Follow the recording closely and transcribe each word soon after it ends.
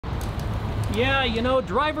Yeah, you know,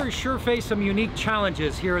 drivers sure face some unique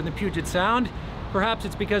challenges here in the Puget Sound. Perhaps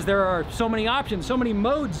it's because there are so many options, so many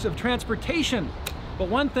modes of transportation. But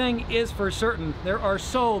one thing is for certain, there are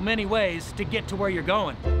so many ways to get to where you're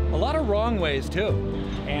going. A lot of wrong ways too.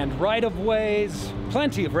 And right-of-ways,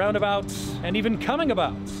 plenty of roundabouts, and even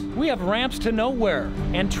coming-abouts. We have ramps to nowhere,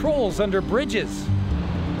 and trolls under bridges.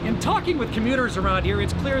 In talking with commuters around here,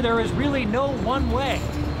 it's clear there is really no one way.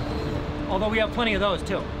 Although we have plenty of those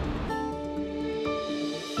too.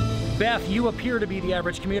 Beth, you appear to be the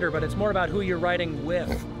average commuter, but it's more about who you're riding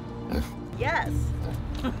with. Yes.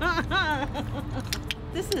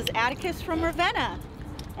 This is Atticus from Ravenna,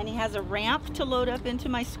 and he has a ramp to load up into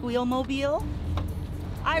my squeal-mobile.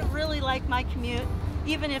 I really like my commute,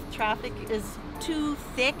 even if traffic is too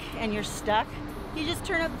thick and you're stuck. You just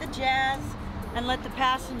turn up the jazz and let the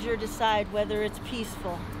passenger decide whether it's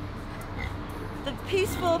peaceful. The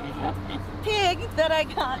peaceful pig that I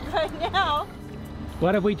got right now.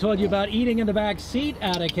 What have we told you about eating in the back seat,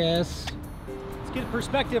 Atticus? Let's get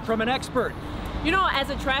perspective from an expert. You know, as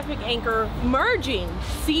a traffic anchor, merging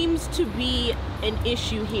seems to be an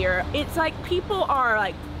issue here. It's like people are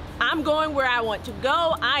like, I'm going where I want to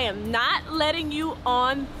go. I am not letting you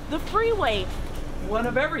on the freeway. One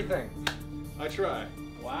of everything. I try.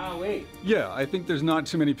 Wowee. Yeah, I think there's not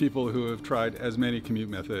too many people who have tried as many commute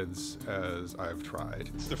methods as I've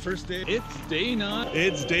tried. It's the first day. It's day 9.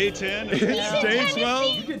 It's day 10. It's day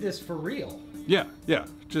 12. You did this for real. Yeah,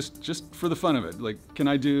 just for the fun of it. Like, can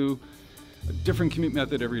I do a different commute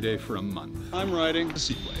method every day for a month? I'm riding a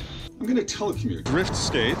seatway. I'm gonna telecommute. Drift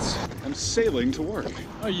skates. I'm sailing to work.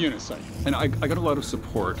 A unicycle. And I got a lot of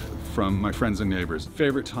support from my friends and neighbors.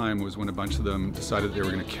 Favorite time was when a bunch of them decided they were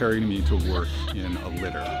gonna carry me to work in a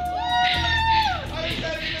litter.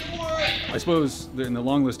 I suppose in the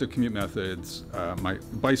long list of commute methods, my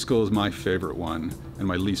bicycle is my favorite one, and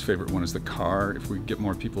my least favorite one is the car. If we get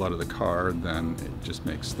more people out of the car, then it just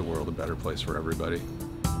makes the world a better place for everybody.